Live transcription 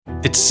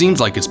It seems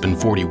like it's been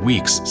 40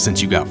 weeks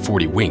since you got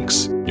 40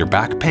 winks. Your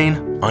back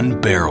pain?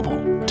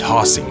 Unbearable.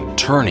 Tossing,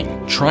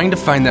 turning, trying to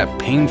find that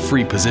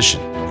pain-free position.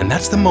 And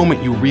that's the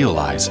moment you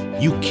realize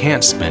you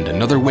can't spend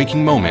another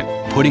waking moment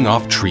putting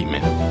off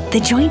treatment. The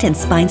Joint and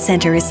Spine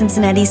Center is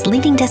Cincinnati's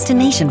leading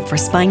destination for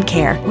spine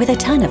care, with a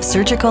ton of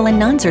surgical and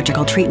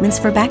non-surgical treatments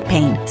for back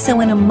pain. So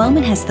when a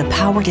moment has the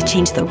power to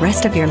change the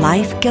rest of your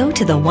life, go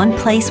to the one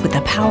place with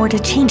the power to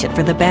change it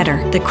for the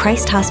better, the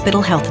Christ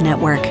Hospital Health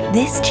Network.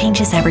 This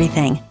changes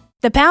everything.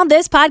 The Pound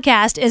This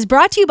podcast is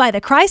brought to you by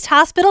the Christ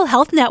Hospital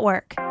Health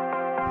Network.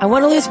 I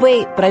want to lose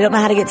weight, but I don't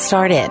know how to get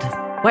started.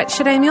 What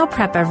should I meal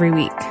prep every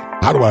week?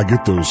 How do I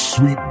get those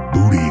sweet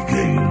booty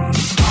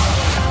gains?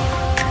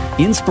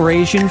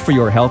 Inspiration for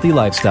your healthy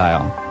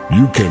lifestyle.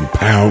 You can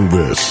pound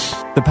this.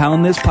 The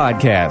Pound This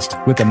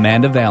podcast with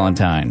Amanda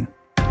Valentine.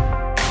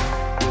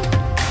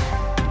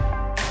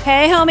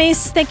 Hey,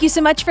 homies. Thank you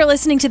so much for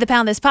listening to the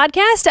Pound This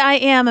podcast. I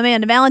am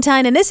Amanda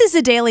Valentine, and this is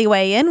a daily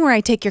weigh-in where I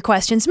take your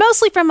questions,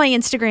 mostly from my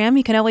Instagram.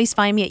 You can always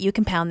find me at You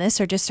Can Pound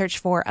This, or just search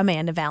for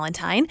Amanda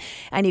Valentine.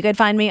 And you can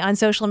find me on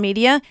social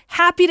media.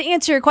 Happy to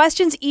answer your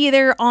questions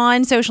either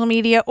on social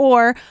media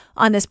or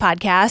on this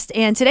podcast.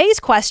 And today's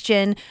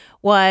question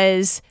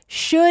was,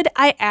 should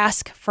I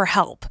ask for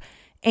help?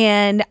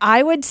 And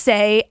I would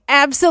say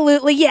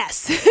absolutely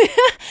yes.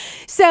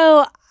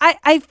 So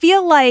I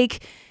feel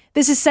like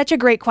this is such a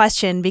great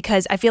question,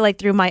 because I feel like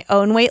through my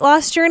own weight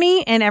loss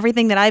journey and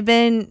everything that I've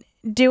been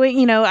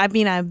doing, I've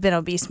been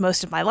obese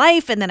most of my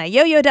life, and then I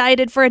yo-yo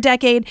dieted for a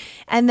decade,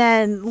 and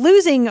then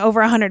losing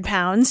over 100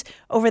 pounds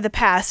over the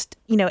past,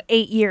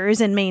 8 years,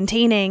 and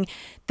maintaining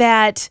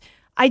that,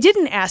 I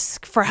didn't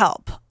ask for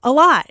help a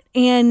lot.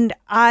 And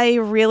I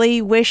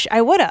really wish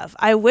I would have.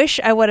 I wish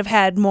I would have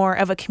had more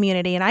of a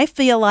community. And I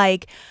feel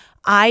like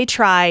I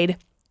tried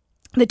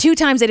the 2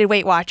 times I did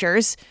Weight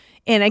Watchers,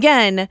 and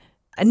again,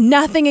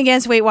 nothing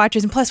against Weight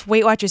Watchers, and plus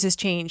Weight Watchers has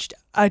changed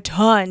a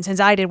ton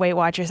since I did Weight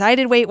Watchers. I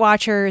did Weight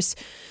Watchers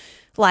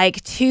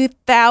like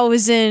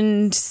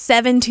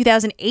 2007,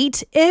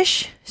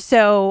 2008-ish,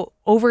 so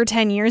over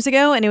 10 years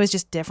ago, and it was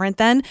just different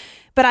then.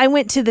 But I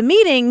went to the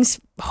meetings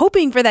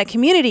hoping for that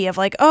community of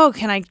like, oh,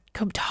 can I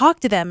come talk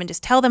to them and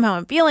just tell them how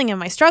I'm feeling and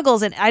my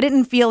struggles? And I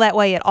didn't feel that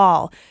way at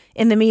all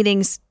in the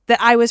meetings that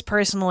I was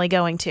personally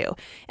going to.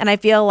 And I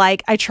feel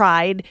like I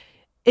tried.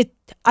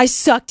 I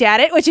sucked at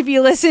it, which if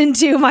you listen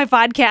to my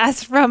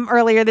podcast from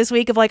earlier this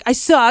week of like, I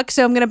suck,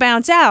 so I'm going to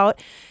bounce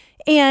out.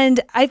 And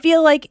I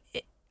feel like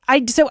I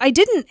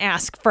didn't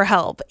ask for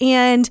help.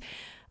 And,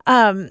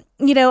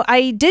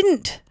 I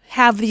didn't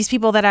have these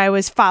people that I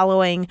was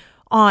following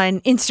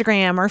on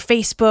Instagram or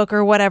Facebook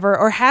or whatever,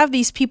 or have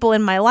these people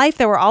in my life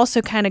that were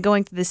also kind of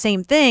going through the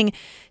same thing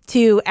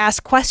to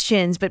ask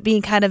questions, but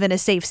being kind of in a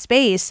safe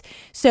space.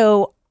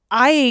 So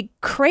I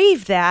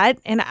crave that,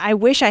 and I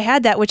wish I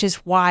had that, which is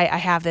why I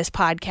have this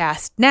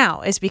podcast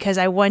now, is because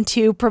I want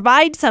to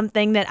provide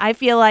something that I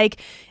feel like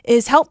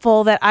is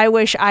helpful, that I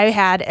wish I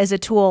had as a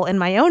tool in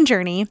my own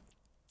journey.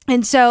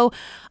 And so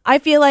I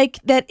feel like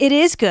that it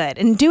is good.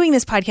 And doing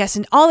this podcast,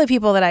 and all the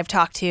people that I've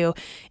talked to,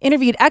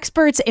 interviewed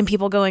experts and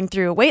people going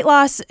through weight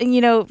loss,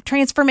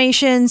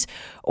 transformations,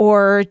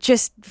 or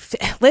just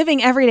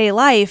living everyday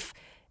life,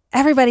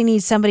 everybody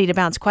needs somebody to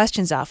bounce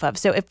questions off of.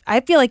 So if I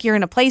feel like you're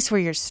in a place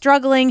where you're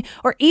struggling,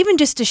 or even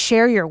just to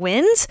share your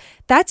wins,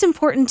 that's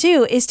important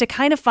too, is to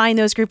kind of find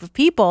those group of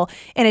people.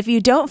 And if you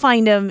don't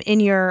find them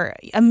in your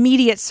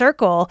immediate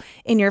circle,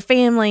 in your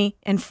family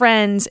and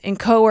friends and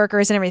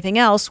coworkers and everything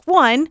else,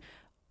 one,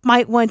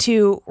 might want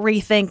to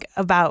rethink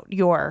about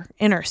your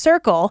inner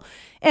circle.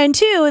 And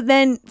 2,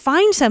 then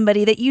find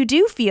somebody that you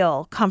do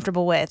feel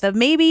comfortable with.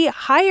 Maybe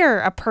hire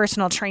a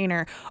personal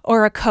trainer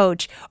or a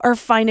coach, or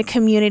find a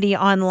community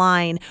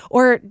online,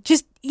 or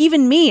just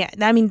even me.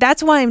 I mean,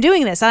 that's why I'm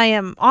doing this. I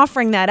am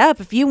offering that up.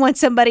 If you want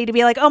somebody to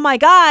be like, oh my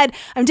God,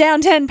 I'm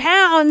down 10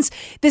 pounds.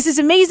 This is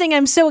amazing.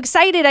 I'm so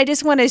excited. I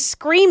just want to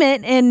scream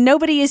it, and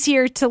nobody is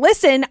here to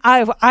listen.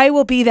 I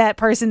will be that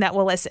person that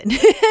will listen.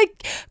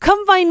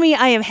 Come find me.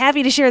 I am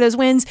happy to share those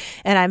wins,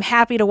 and I'm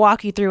happy to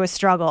walk you through a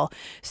struggle.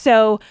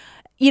 So,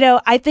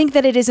 I think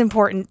that it is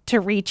important to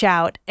reach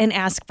out and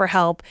ask for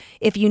help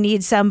if you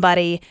need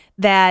somebody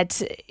that,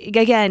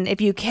 again,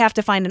 if you have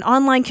to find an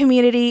online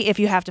community, if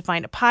you have to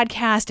find a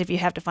podcast, if you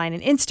have to find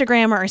an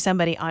Instagrammer or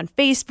somebody on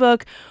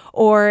Facebook,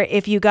 or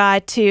if you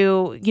got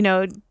to,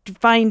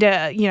 find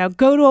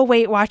go to a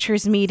Weight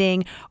Watchers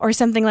meeting or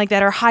something like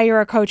that, or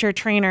hire a coach or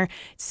trainer,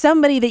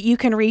 somebody that you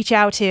can reach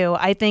out to,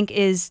 I think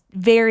is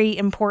very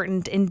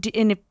important. And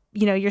if,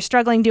 you're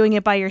struggling doing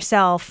it by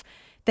yourself,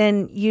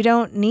 then you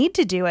don't need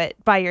to do it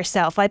by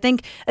yourself. I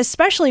think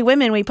especially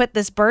women, we put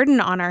this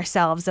burden on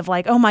ourselves of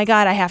like, oh my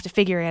God, I have to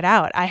figure it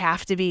out. I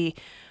have to be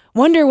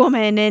Wonder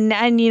Woman and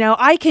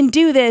I can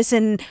do this,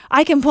 and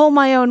I can pull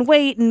my own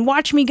weight, and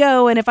watch me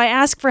go. And if I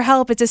ask for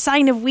help, it's a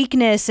sign of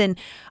weakness. And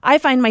I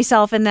find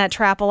myself in that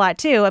trap a lot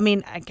too. I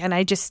mean, again,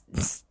 I just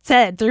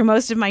said through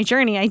most of my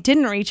journey, I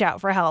didn't reach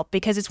out for help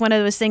because it's one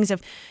of those things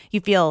of you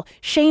feel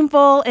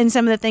shameful in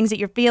some of the things that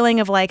you're feeling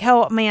of like,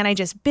 oh man, I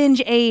just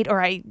binge ate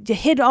or I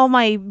hid all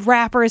my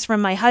wrappers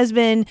from my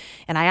husband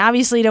and I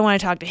obviously don't want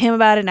to talk to him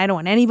about it and I don't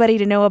want anybody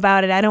to know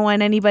about it. I don't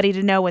want anybody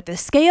to know what the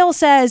scale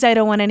says. I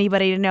don't want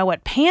anybody to know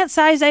what pant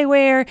size I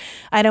wear.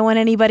 I don't want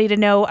anybody to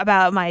know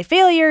about my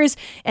failures.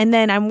 And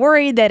then I'm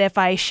worried that if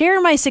I share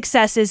my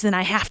successes, then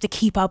I have to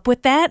keep up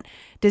with that.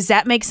 Does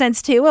that make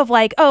sense too? Of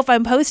like, oh, if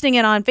I'm posting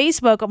it on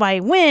Facebook, my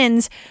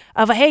wins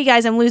of, hey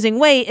guys, I'm losing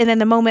weight. And then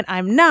the moment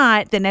I'm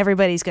not, then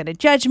everybody's going to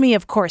judge me.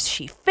 Of course,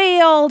 she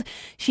failed.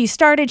 She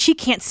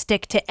can't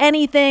stick to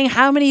anything.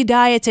 How many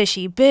diets has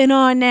she been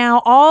on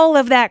now? All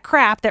of that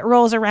crap that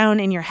rolls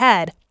around in your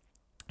head.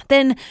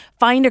 Then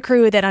find a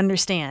crew that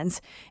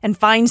understands and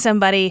find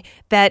somebody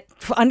that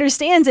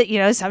understands it. You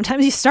know,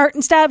 sometimes you start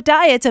and stop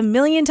diets a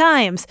million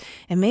times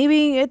and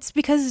maybe it's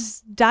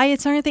because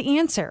diets aren't the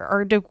answer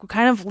or to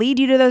kind of lead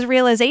you to those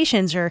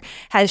realizations or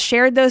has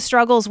shared those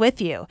struggles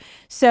with you.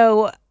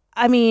 So,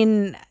 I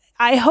mean,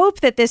 I hope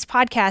that this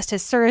podcast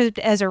has served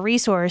as a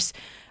resource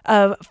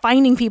of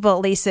finding people, at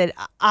least that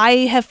I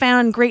have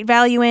found great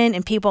value in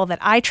and people that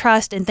I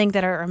trust and think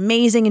that are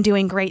amazing and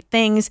doing great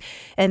things.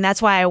 And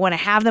that's why I want to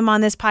have them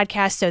on this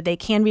podcast so they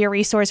can be a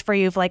resource for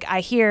you. If like I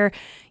hear,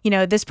 you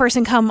know, this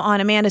person come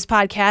on Amanda's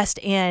podcast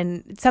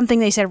and something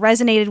they said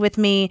resonated with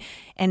me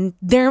and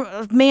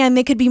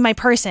they could be my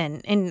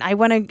person. And I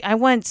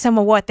want some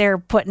of what they're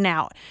putting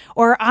out,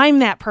 or I'm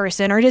that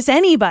person, or just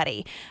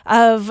anybody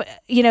of,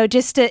 you know,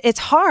 it's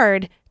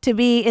hard to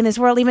be in this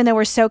world, even though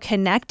we're so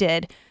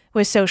connected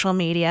with social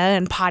media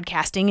and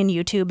podcasting and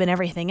YouTube and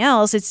everything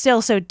else. It's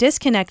still so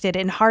disconnected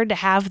and hard to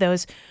have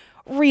those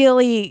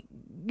really,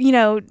 you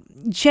know,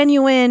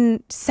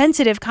 genuine,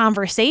 sensitive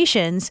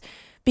conversations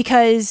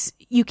because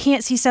you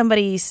can't see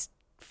somebody's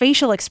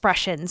facial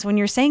expressions when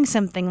you're saying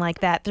something like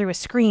that through a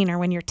screen or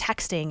when you're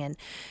texting and,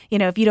 you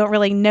know, if you don't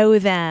really know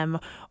them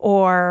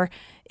or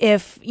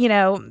if, you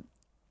know,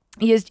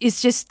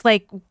 it's just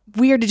like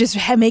weird to just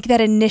make that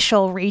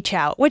initial reach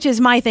out, which is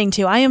my thing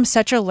too. I am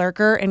such a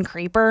lurker and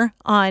creeper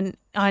on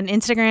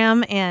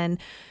Instagram and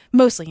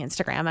mostly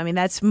Instagram. I mean,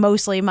 that's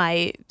mostly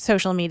my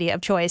social media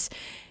of choice.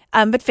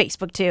 But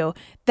Facebook too,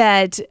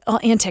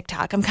 and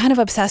TikTok. I'm kind of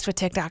obsessed with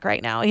TikTok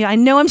right now. You know, I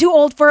know I'm too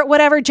old for it,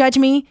 whatever, judge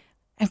me.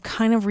 I'm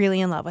kind of really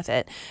in love with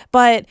it.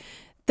 But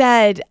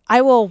that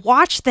I will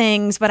watch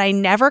things, but I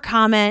never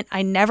comment.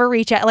 I never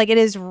reach out. Like it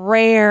is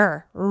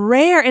rare.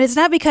 And it's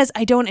not because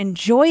I don't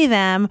enjoy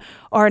them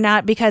or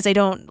not because I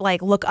don't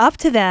like look up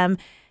to them.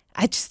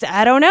 I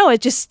don't know.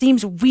 It just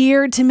seems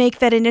weird to make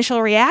that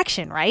initial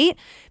reaction, right?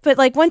 But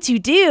like once you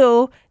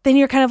do, then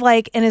you're kind of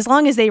like, and as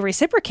long as they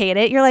reciprocate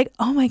it, you're like,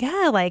 oh my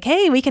God, like,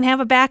 hey, we can have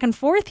a back and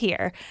forth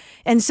here.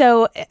 And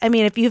so, I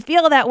mean, if you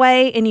feel that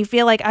way and you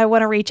feel like I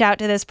want to reach out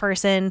to this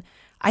person,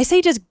 I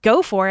say just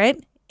go for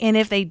it. And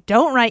if they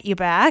don't write you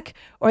back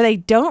or they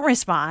don't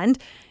respond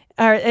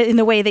or in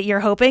the way that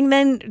you're hoping,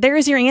 then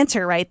there's your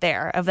answer right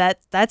there of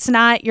that's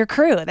not your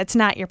crew. That's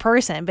not your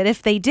person. But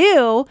if they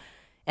do,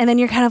 and then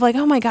you're kind of like,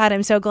 oh my God,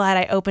 I'm so glad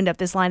I opened up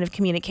this line of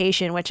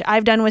communication, which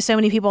I've done with so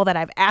many people that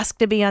I've asked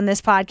to be on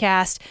this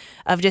podcast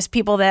of just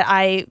people that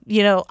I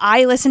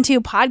listen to,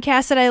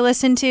 podcasts that I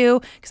listen to,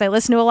 because I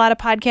listen to a lot of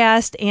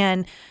podcasts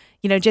and,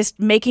 you know, just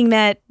making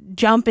that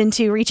jump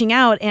into reaching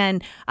out.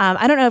 And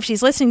I don't know if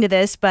she's listening to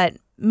this, but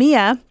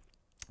Mia,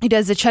 who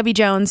does the Chubby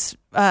Jones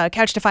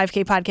Couch to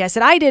 5K podcast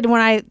that I did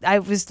when I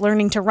was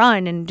learning to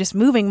run and just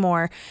moving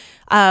more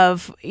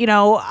of, you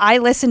know, I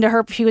listened to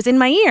her. She was in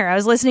my ear. I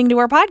was listening to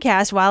her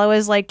podcast while I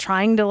was like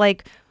trying to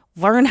like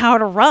learn how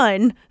to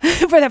run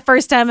for the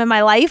first time in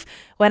my life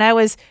when I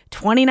was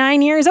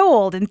 29 years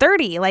old and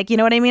 30. Like, you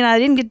know what I mean? I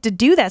didn't get to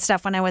do that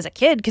stuff when I was a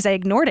kid because I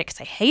ignored it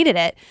because I hated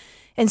it.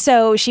 And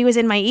so she was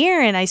in my ear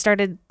and I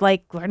started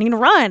like learning to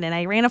run and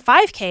I ran a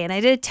 5K and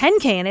I did a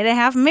 10K and I did a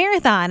half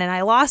marathon and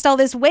I lost all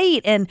this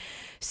weight. And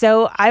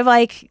so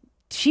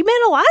she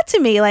meant a lot to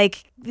me.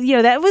 Like, you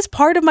know, that was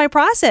part of my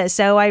process.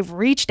 So I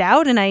reached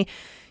out and I,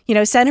 you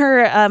know, sent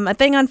her a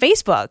thing on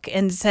Facebook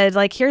and said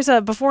like, here's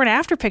a before and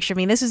after picture of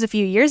me. This was a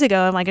few years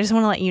ago. I'm like, I just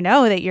want to let you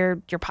know that your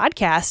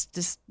podcast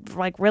just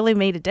like really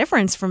made a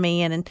difference for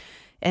me.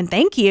 And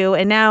thank you.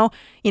 And now,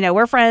 you know,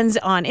 we're friends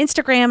on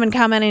Instagram and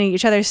commenting on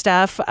each other's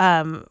stuff,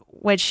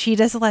 which she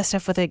does a lot of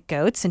stuff with the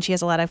goats and she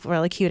has a lot of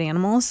really cute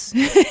animals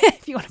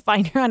if you want to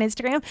find her on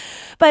Instagram.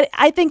 But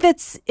I think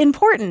that's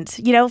important.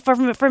 You know,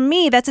 for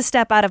me, that's a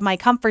step out of my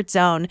comfort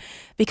zone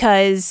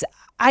because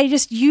I'm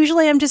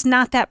just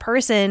not that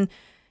person.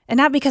 And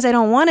not because I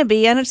don't want to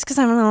be, and just because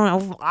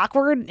I'm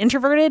awkward,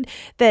 introverted,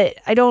 that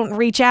I don't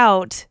reach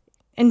out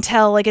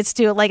until like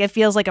it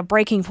feels like a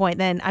breaking point.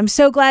 Then I'm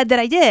so glad that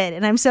I did.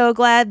 And I'm so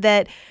glad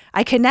that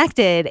I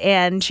connected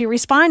and she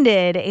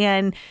responded.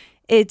 And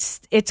it's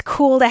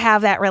cool to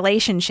have that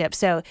relationship.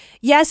 So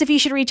yes, if you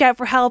should reach out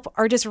for help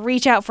or just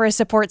reach out for a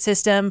support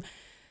system,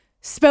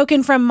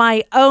 spoken from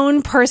my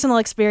own personal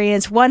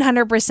experience,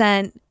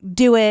 100%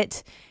 do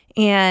it.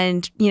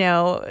 and,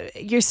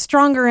 you're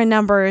stronger in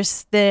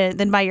numbers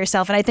than by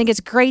yourself. And I think it's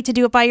great to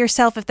do it by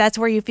yourself if that's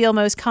where you feel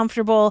most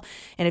comfortable.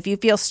 And if you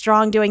feel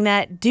strong doing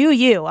that, do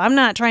you. I'm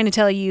not trying to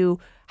tell you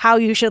how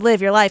you should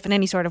live your life in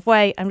any sort of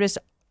way. I'm just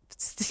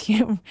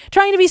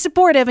trying to be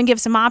supportive and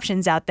give some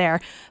options out there.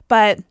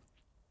 But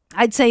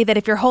I'd say that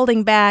if you're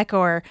holding back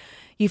or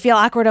you feel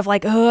awkward of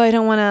like, oh, I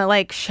don't want to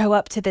like show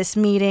up to this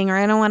meeting, or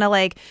I don't want to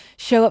like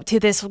show up to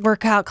this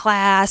workout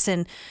class,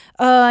 and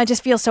I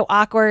just feel so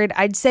awkward,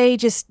 I'd say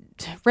just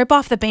rip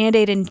off the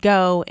Band-Aid and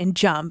go and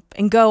jump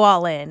and go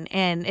all in.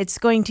 And it's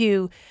going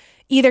to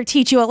either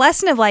teach you a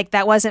lesson of like,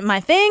 that wasn't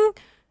my thing,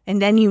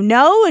 and then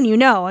and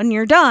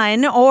you're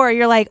done, or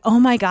you're like,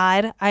 oh my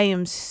God, I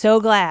am so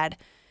glad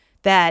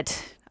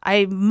that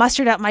I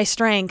mustered up my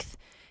strength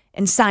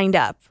and signed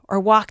up or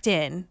walked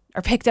in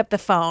or picked up the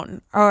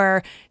phone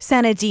or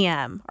sent a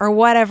DM or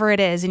whatever it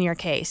is in your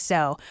case.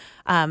 So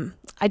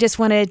I just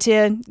wanted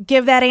to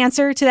give that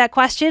answer to that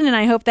question, and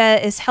I hope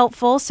that is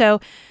helpful. So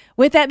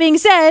with that being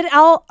said,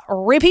 I'll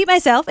repeat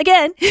myself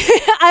again.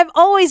 I'm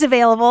always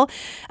available.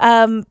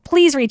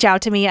 Please reach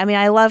out to me. I mean,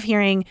 I love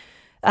hearing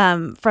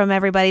from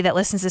everybody that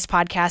listens to this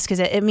podcast because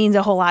it means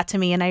a whole lot to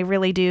me, and I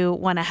really do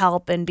want to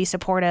help and be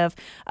supportive.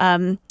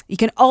 You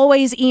can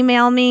always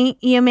email me.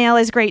 Email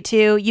is great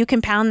too. You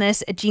can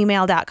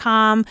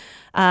poundthis@gmail.com.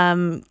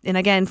 And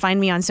again, find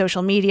me on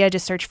social media.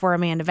 Just search for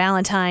Amanda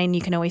Valentine.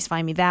 You can always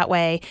find me that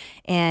way.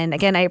 And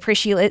again, I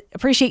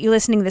appreciate you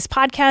listening to this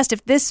podcast.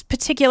 If this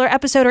particular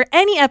episode or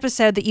any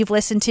episode that you've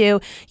listened to,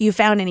 you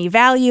found any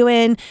value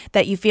in,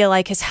 that you feel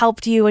like has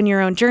helped you in your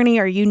own journey,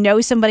 or you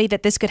know somebody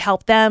that this could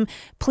help them,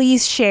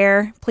 please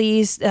share.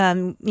 Please,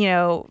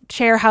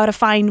 share how to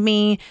find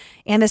me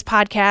and this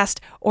podcast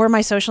or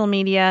my social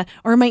media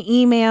or my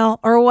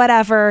email or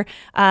whatever.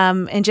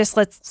 And just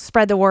let's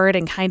spread the word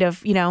and kind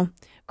of,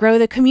 grow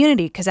the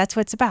community, because that's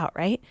what it's about,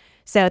 right?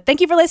 So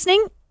thank you for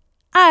listening.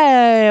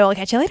 I will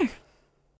catch you later.